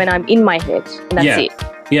get, is when I'm in my head, and that's it.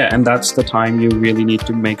 Yeah, and that's the time you really need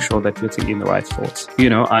to make sure that you're thinking the right thoughts.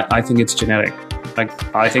 I think it's genetic.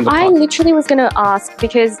 I literally was going to ask,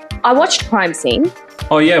 because I watched Crime Scene.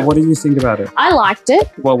 Oh yeah, what did you think about it? I liked it.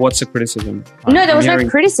 Well, what's the criticism? No, there was no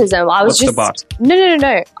criticism. I was just... What's the but?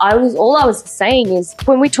 No. All I was saying is,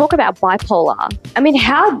 when we talk about bipolar, I mean,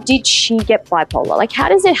 how did she get bipolar? Like, how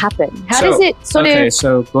does it happen? How does it sort of... Okay,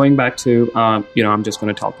 so going back to, I'm just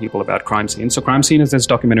going to tell people about Crime Scene. So Crime Scene is this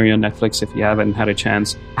documentary on Netflix. If you haven't had a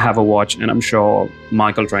chance, have a watch. And I'm sure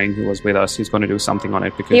Michael Drain, who was with us, he's going to do something on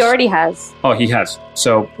it, because... He already has. Oh, he has.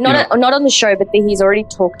 So... Not on the show, but he's already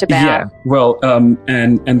talked about... Yeah, well,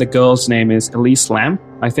 and the girl's name is Elise Lam,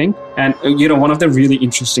 I think. And, one of the really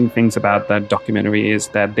interesting things about that documentary is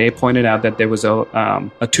that they pointed out that there was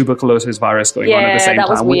a tuberculosis virus going on at the same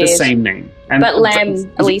time with the same name. But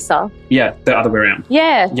Lam, Elisa. Yeah, the other way around.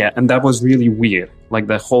 Yeah. Yeah, and that was really weird. Like,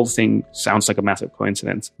 the whole thing sounds like a massive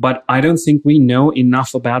coincidence. But I don't think we know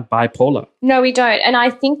enough about bipolar. No, we don't. And I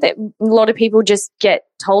think that a lot of people just get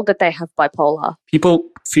told that they have bipolar. People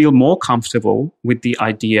feel more comfortable with the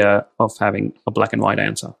idea of having a black and white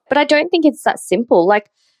answer. But I don't think it's that simple.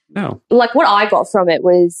 No. Like, what I got from it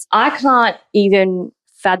was, I can't even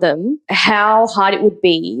fathom how hard it would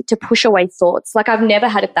be to push away thoughts. Like, I've never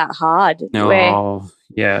had it that hard. No.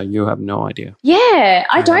 Yeah, you have no idea. Yeah,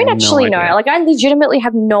 I don't actually know. Like, I legitimately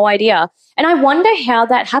have no idea. And I wonder how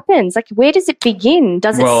that happens. Like, where does it begin?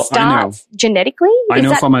 Does it start genetically? I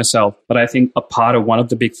know for myself, but I think one of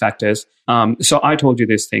the big factors. So I told you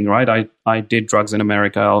this thing, right? I did drugs in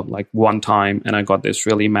America like one time, and I got this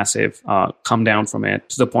really massive come down from it,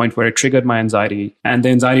 to the point where it triggered my anxiety. And the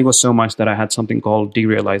anxiety was so much that I had something called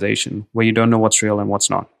derealization, where you don't know what's real and what's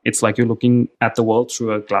not. It's like you're looking at the world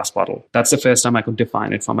through a glass bottle. That's the first time I could define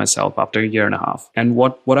it for myself after a year and a half. And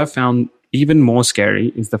what I found even more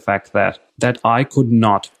scary is the fact that I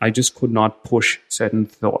just could not push certain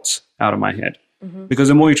thoughts out of my head. Because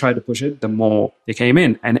the more you try to push it, the more they came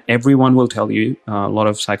in. And everyone will tell you, a lot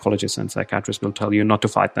of psychologists and psychiatrists will tell you not to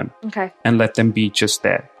fight them. Okay. And let them be just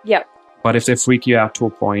there. Yep. But if they freak you out to a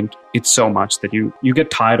point, it's so much that you get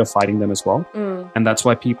tired of fighting them as well. And that's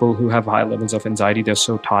why people who have high levels of anxiety, they're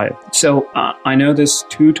so tired. So I know this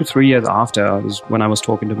 2 to 3 years after, when I was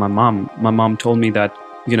talking to my mom told me that,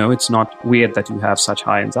 it's not weird that you have such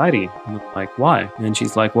high anxiety. And I'm like, why? And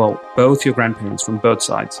she's like, well, both your grandparents from both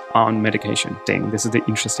sides are on medication. This is the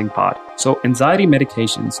interesting part. So anxiety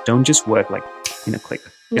medications don't just work like in a click.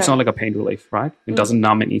 No. It's not like a pain relief, right? It doesn't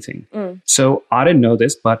numb anything. So I didn't know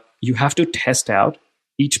this, but you have to test out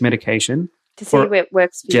each medication to see where it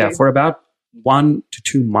works for you. Yeah, for about 1 to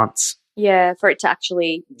 2 months Yeah, for it to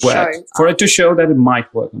actually work, show. for it to show that it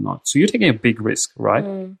might work or not. So you're taking a big risk, right?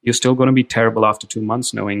 You're still going to be terrible after 2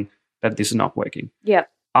 months knowing that this is not working. Yeah.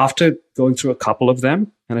 After going through a couple of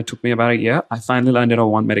them, and it took me about a year, I finally landed on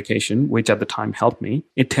one medication, which at the time helped me.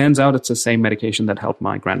 It turns out it's the same medication that helped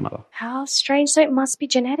my grandmother. How strange. So it must be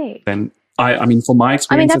genetic. And I mean, from my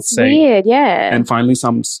experience, that's weird, yeah. And finally,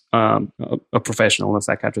 a professional, a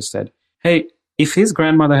psychiatrist said, hey, if his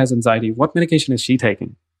grandmother has anxiety, what medication is she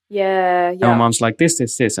taking? Yeah. And my mom's like, this.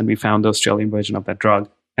 And we found the Australian version of that drug,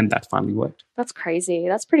 and that finally worked. That's crazy.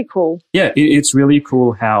 That's pretty cool. Yeah, it's really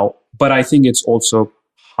cool how, but I think it's also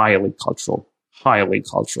highly cultural.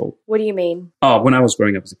 What do you mean? Oh, when I was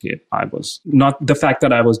growing up as a kid, I was not the fact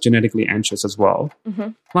that I was genetically anxious as well.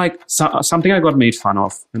 Like something I got made fun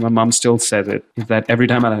of, and my mom still says it, is that every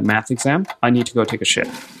time I had a math exam, I need to go take a shit.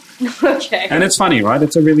 Okay. And it's funny, right?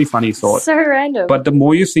 It's a really funny thought. So random. But the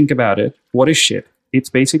more you think about it, what is shit? It's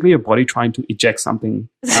basically your body trying to eject something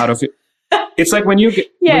out of it. It's like when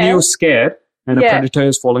you're scared and a predator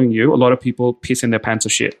is following you, a lot of people piss in their pants or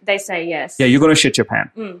shit. They say yes. Yeah, you're going to shit your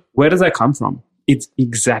pants. Where does that come from? It's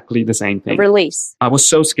exactly the same thing. Release. I was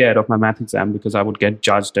so scared of my math exam because I would get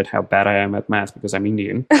judged at how bad I am at math because I'm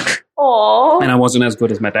Indian. Aww. And I wasn't as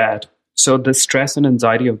good as my dad. So the stress and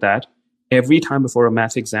anxiety of that, every time before a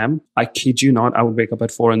math exam, I kid you not, I would wake up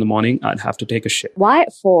at 4 a.m. I'd have to take a shit. Why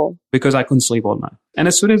at 4? Because I couldn't sleep all night. And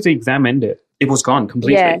as soon as the exam ended, it was gone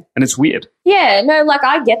completely. Yeah. And it's weird. Yeah, no, like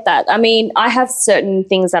I get that. I mean, I have certain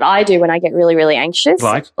things that I do when I get really, really anxious.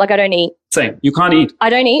 Like I don't eat. Same. You can't eat. I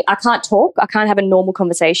don't eat. I can't talk. I can't have a normal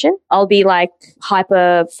conversation. I'll be like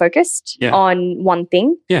hyper focused on one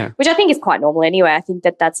thing. Yeah. Which I think is quite normal anyway. I think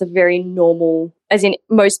that that's a very normal, as in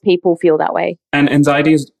most people feel that way. And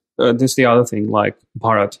anxiety is, this is the other thing, like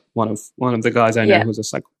Bharat, one of the guys I know who's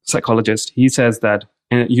a psychologist, he says that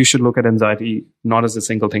you should look at anxiety not as a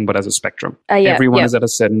single thing, but as a spectrum. Everyone is at a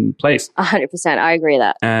certain place. 100%. I agree with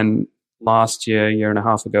that. And last year and a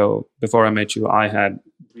half ago, before I met you, I had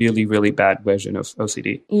really, really bad version of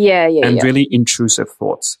OCD. And really intrusive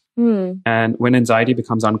thoughts. And when anxiety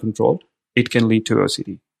becomes uncontrolled, it can lead to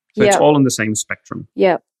OCD. So it's all on the same spectrum.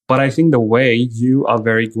 Yeah. But I think the way you are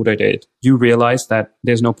very good at it, you realize that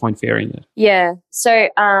there's no point fearing it. Yeah. So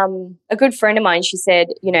a good friend of mine, she said,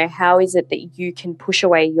 how is it that you can push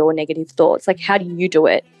away your negative thoughts? Like, how do you do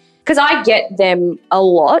it? Because I get them a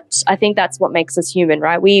lot. I think that's what makes us human,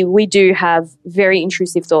 right? We do have very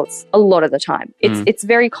intrusive thoughts a lot of the time. It's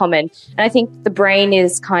very common. And I think the brain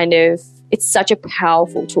is it's such a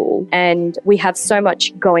powerful tool, and we have so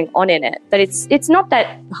much going on in it that it's not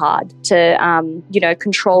that hard to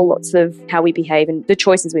control lots of how we behave and the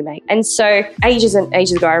choices we make. And so ages and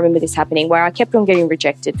ages ago, I remember this happening where I kept on getting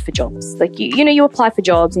rejected for jobs. Like you apply for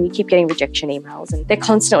jobs and you keep getting rejection emails, and they're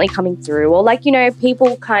constantly coming through. Or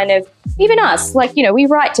people kind of, even us, we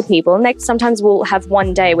write to people, and sometimes we'll have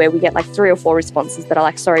one day where we get 3 or 4 responses that are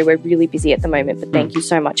like, sorry, we're really busy at the moment, but thank you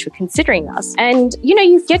so much for considering us. And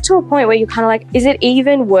you get to a point where you're kind of like, is it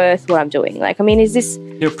even worth what I'm doing? Is this...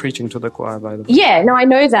 You're preaching to the choir, by the way. Yeah, no, I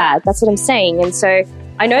know that. That's what I'm saying. And so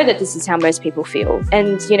I know that this is how most people feel.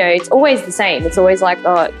 And, it's always the same. It's always like,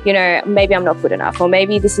 maybe I'm not good enough, or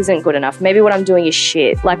maybe this isn't good enough. Maybe what I'm doing is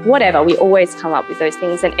shit. Whatever. We always come up with those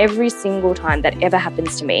things. And every single time that ever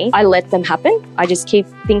happens to me, I let them happen. I just keep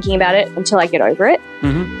thinking about it until I get over it.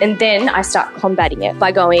 And then I start combating it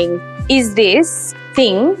by going, is this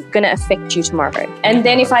thing going to affect you tomorrow? And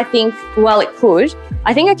then if I think, well, it could,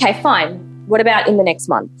 I think, okay, fine. What about in the next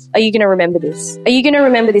month? Are you going to remember this? Are you going to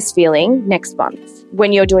remember this feeling next month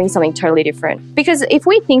when you're doing something totally different? Because if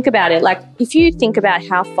we think about it, if you think about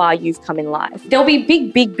how far you've come in life, there'll be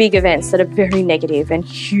big events that are very negative and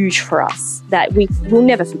huge for us that we will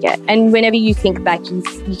never forget. And whenever you think back,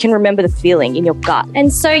 you can remember the feeling in your gut.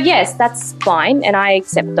 And so, yes, that's fine. And I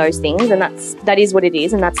accept those things, and that is what it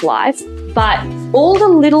is, and that's life. But all the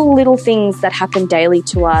little things that happen daily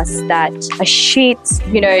to us that are shit,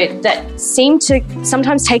 that seem to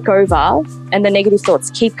sometimes take over, and the negative thoughts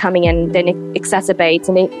keep coming, and then it exacerbates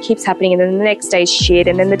and it keeps happening, and then the next day is shit,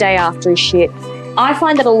 and then the day after is shit. I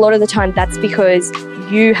find that a lot of the time that's because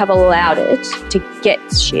you have allowed it to get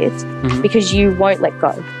shit because you won't let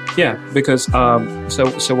go. Yeah, because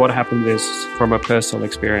so what happens is, from a personal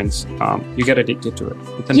experience, you get addicted to it.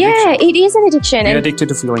 It's an addiction. It is an addiction. You're addicted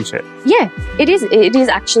to feeling shit. Yeah, it is. It is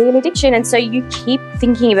actually an addiction. And so you keep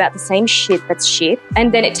thinking about the same shit that's shit,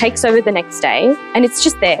 and then it takes over the next day, and it's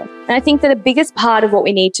just there. And I think that the biggest part of what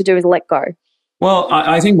we need to do is let go. Well,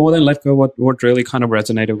 I think more than let go, what really kind of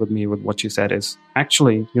resonated with me with what you said is,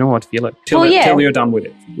 actually, you know what, feel it. Till you're done with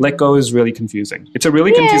it. Let go is really confusing. It's a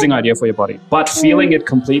really confusing idea for your body. But feeling it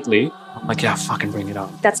completely, I'm like, yeah, fucking bring it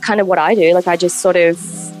on. That's kind of what I do. Like, I just sort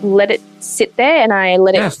of let it sit there and I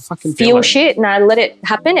let it feel shit and I let it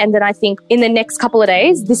happen. And then I think in the next couple of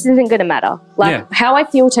days, this isn't going to matter. Like how I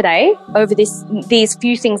feel today over these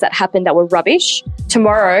few things that happened that were rubbish,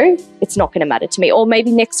 tomorrow, it's not going to matter to me. Or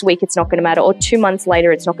maybe next week, it's not going to matter. Or 2 months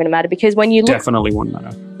later, it's not going to matter. Because when you look... Definitely won't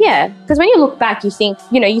matter. Yeah. Because when you look back, you think,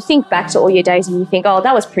 you think back to all your days and you think, oh,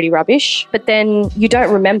 that was pretty rubbish. But then you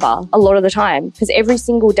don't remember a lot of the time because every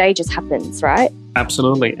single day just happens, right?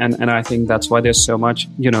 Absolutely. And I think that's why there's so much,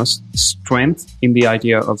 strength in the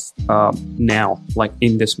idea of now, like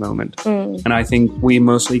in this moment. And I think we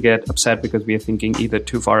mostly get upset because we are thinking either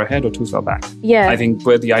too far ahead or too far back. Yeah. I think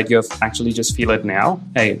with the idea of actually just feel it now,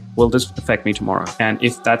 hey, will this affect me tomorrow? And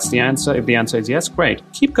if that's the answer, if the answer is yes, great.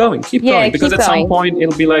 Keep going. Because at some point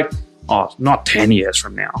it'll be like, oh, not 10 years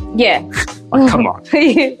from now. Yeah. Like, come on.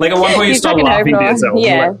 Like at one point you start laughing to yourself.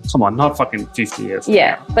 Yeah. Like, come on, not fucking 50 years.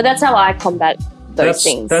 Yeah. But that's how I combat those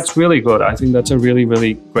things. That's really good. I think that's a really,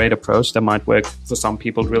 really great approach that might work for some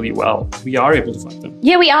people really well. We are able to fight them.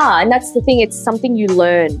 Yeah, we are. And that's the thing. It's something you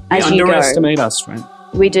learn as you go. We underestimate our strength.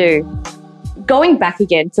 We do. Going back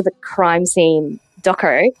again to the crime scene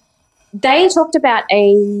doco, they talked about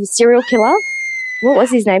a serial killer. What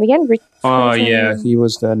was his name again? Oh, yeah. He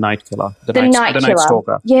was the night killer. The night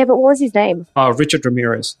stalker. Yeah, but what was his name? Richard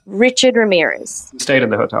Ramirez. Richard Ramirez. He stayed in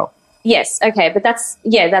the hotel. Yes. Okay. But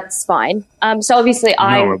that's fine. So obviously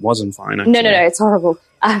No, it wasn't fine. Actually. No. It's horrible.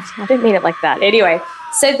 I didn't mean it like that. Anyway,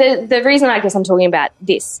 so the reason I guess I'm talking about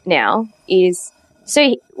this now is,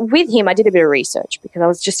 so with him, I did a bit of research because I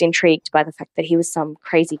was just intrigued by the fact that he was some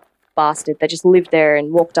crazy bastard that just lived there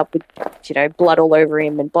and walked up with, blood all over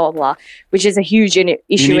him and blah, blah, which is a huge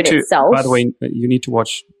issue in itself. By the way, you need to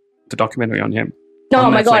watch the documentary on him. No, oh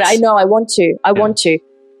my God, I know, I want to. I want to.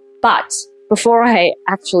 But before I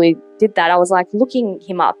actually did that, I was like looking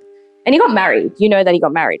him up and he got married. You know that he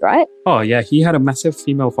got married, right? Oh, yeah. He had a massive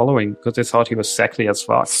female following because they thought he was sexy as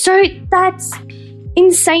fuck. So that's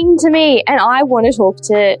insane to me. And I want to talk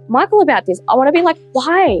to Michael about this. I want to be like,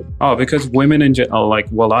 why? Oh, because women in general,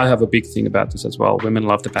 I have a big thing about this as well. Women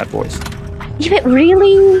love the bad boys. Yeah, but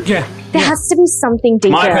really? Yeah. There has to be something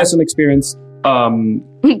deeper. My personal experience,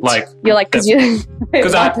 you're like, because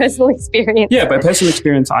my personal experience. Yeah, by personal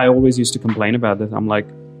experience, I always used to complain about this. I'm like,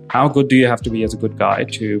 how good do you have to be as a good guy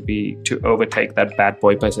to overtake that bad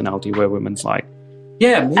boy personality where women's like,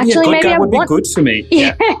 yeah, maybe a good guy would be good for me.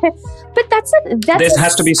 Yeah. But there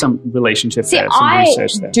has to be some relationship there, some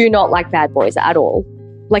research there. I do not like bad boys at all.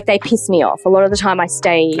 Like, they piss me off. A lot of the time I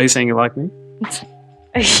stay... Are you saying you like me?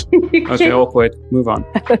 Okay, awkward. Move on.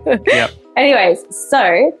 Yeah. Anyways,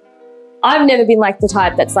 so I've never been like the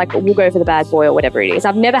type that's like, we'll go for the bad boy or whatever it is.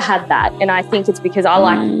 I've never had that. And I think it's because I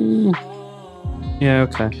like... Yeah,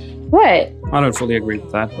 okay. What? I don't fully agree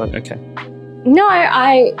with that, but okay. No,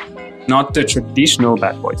 Not the traditional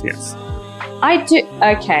bad boys, yes. I do...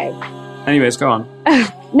 Okay. Anyways, go on.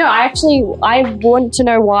 No, I want to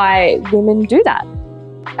know why women do that.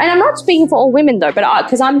 And I'm not speaking for all women, though, but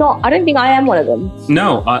because I don't think I am one of them.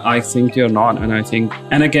 No, I think you're not. And I think...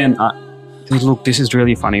 And again, look, this is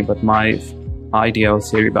really funny, but my idea or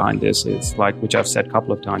theory behind this is, like, which I've said a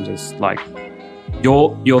couple of times, is like,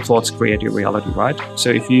 your thoughts create your reality, right?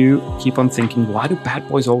 So if you keep on thinking, why do bad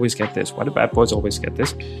boys always get this? Why do bad boys always get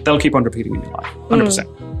this? They'll keep on repeating in your life.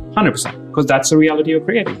 100%. 100%. Because that's the reality you're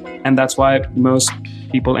creating. And that's why most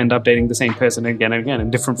people end up dating the same person again and again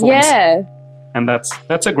in different forms. Yeah. And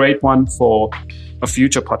that's a great one for a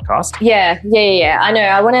future podcast. Yeah. I know.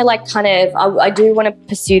 I want to I do want to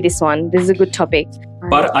pursue this one. This is a good topic.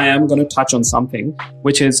 But I am going to touch on something,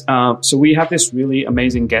 which is, so we have this really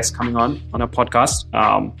amazing guest coming on our podcast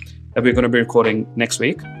that we're going to be recording next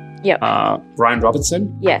week. Yep. Brian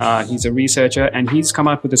Robinson. Yes. He's a researcher and he's come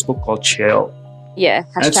out with this book called Chill. Yeah.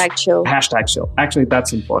 #chill. #chill. Actually,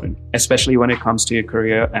 that's important, especially when it comes to your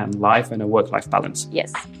career and life and a work-life balance.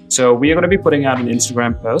 Yes. So we are going to be putting out an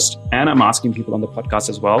Instagram post, and I'm asking people on the podcast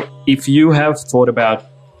as well, if you have thought about,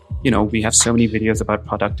 we have so many videos about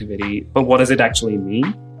productivity, but what does it actually mean?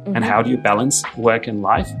 Mm-hmm. And how do you balance work and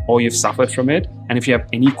life? Or you've suffered from it. And if you have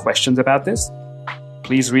any questions about this,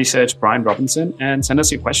 please research Brian Robinson and send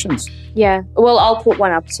us your questions. Yeah. Well, I'll put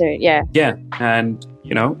one up soon. Yeah. Yeah. And,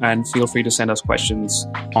 and feel free to send us questions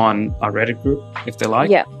on our Reddit group if they like.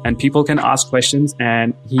 Yeah. And people can ask questions,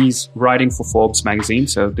 and he's writing for Forbes magazine.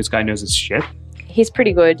 So this guy knows his shit. He's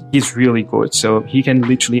pretty good. He's really good. So he can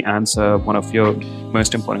literally answer one of your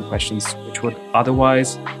most important questions, which would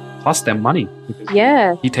otherwise cost them money.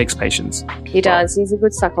 Yeah. He takes patience. He does. He's a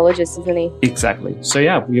good psychologist, isn't he? Exactly. So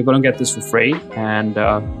yeah, we're going to get this for free. And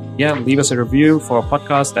leave us a review for our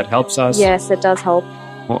podcast. That helps us. Yes, it does help.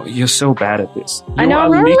 Oh, you're so bad at this. I know,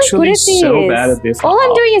 I'm really good at this. So bad at this. All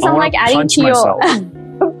I'm doing is I'm like adding punch to your... myself.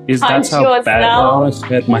 That's how bad I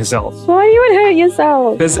hurt myself. Why do you want to hurt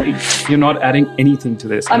yourself? Because you're not adding anything to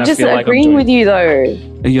this. I'm and just I feel like agreeing with you though.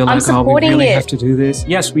 You're like, I'm supporting we really it. have to do this.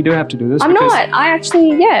 Yes, we do have to do this. I'm not. I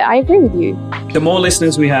actually, I agree with you. The more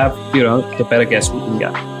listeners we have, the better guests we can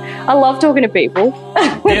get. I love talking to people.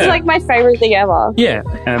 It's like my favorite thing ever. Yeah,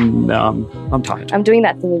 and I'm tired. I'm doing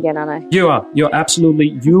that thing again, aren't I? You are. You're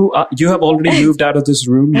absolutely. You have already moved out of this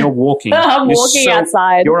room. You're walking. I'm walking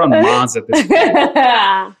outside. You're on Mars at this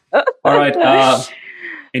point. All right.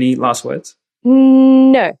 Any last words?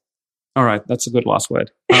 No. All right. That's a good last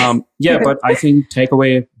word. But I think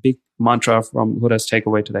takeaway, big mantra from Huda's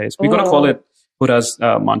takeaway today is we're going to call it Huda's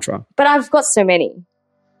mantra. But I've got so many.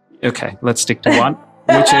 Okay. Let's stick to one,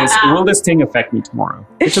 which is, will this thing affect me tomorrow?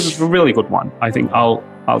 Which is a really good one. I think I'll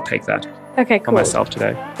take that. Okay, cool. For myself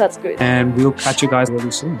today. That's good. And we'll catch you guys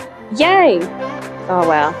really soon. Yay. Oh,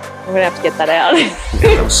 wow. I'm going to have to get that out.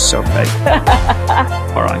 Yeah, that was so fake.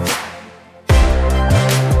 All right.